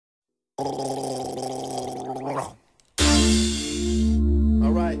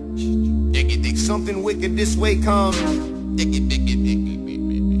Alright. Something wicked this way comes.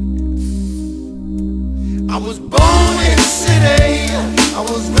 I was born in the city, I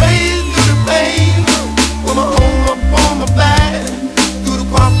was raised through the pain, with my home up on my back, through the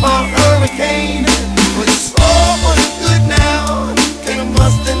Papa hurricane. But it's all for the good now, came a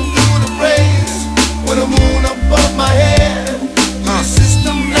bustin' through the rays, with the moon above my head, through the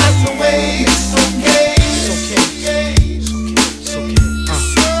system that's the way. It's okay, it's okay, it's okay, it's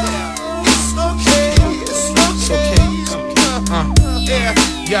okay, it's okay,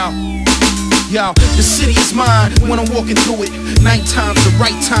 yeah. Yo, the city is mine when I'm walking through it. Nighttime's the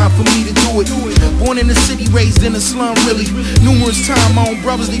right time for me to do it. Born in the city, raised in the slum, really. Numerous times my own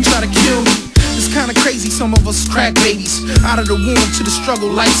brothers, they try to kill me. It's kinda crazy, some of us crack babies. Out of the womb to the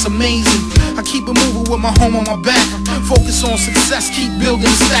struggle, life's amazing. I keep it moving with my home on my back. Focus on success, keep building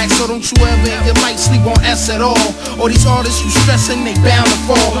stacks. So don't you ever in your life sleep on S at all. All these artists you stressing, they bound to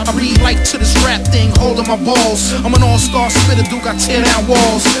fall. I read life to this rap thing, holding my balls. I'm an all-star spitter, dude, I tear down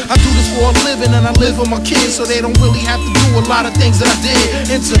walls. I do this for a living and I live for my kids, so they don't really have to do a lot of things that I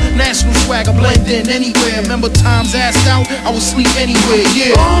did. International swag, I blend in anywhere. Remember times asked out, I would sleep anywhere,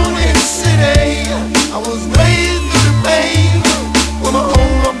 yeah. Born in the city, I was raised through the pain, with my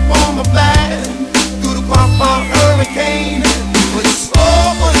home up on my back, through the Papa hurricane. But it's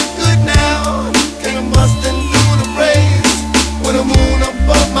all for the good now, came bustin' through the rays, with the moon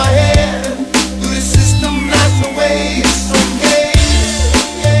above my head, through the system that's the way. It's okay,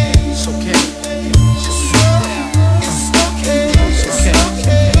 it's okay, it's okay, it's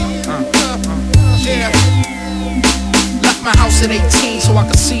okay, yeah. Left my house at 18 so I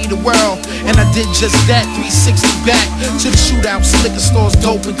could see the world, and I did just that, 360 back to the shootouts, liquor stores,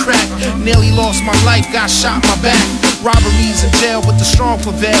 dope and crack. Nearly lost my life, got shot in my back. Robberies in jail, but the strong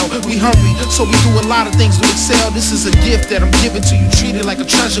prevail. We hungry, so we do a lot of things to excel. This is a gift that I'm giving to you. Treat it like a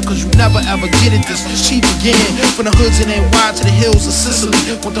treasure, cause you never ever get it this cheap again. From the hoods in NY to the hills of Sicily,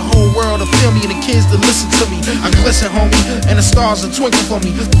 want the whole world to feel me and the kids to listen to me. I glisten, homie, and the stars will twinkle for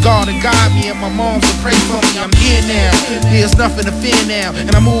me. God will guide me and my moms will pray for me. I'm here now, there's nothing to fear now,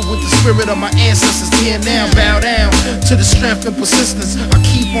 and I move with the spirit of my ancestors here now. Bow down to the strength and persistence. I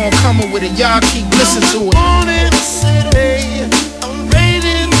keep on coming with it, y'all keep listening to it. Born in the city,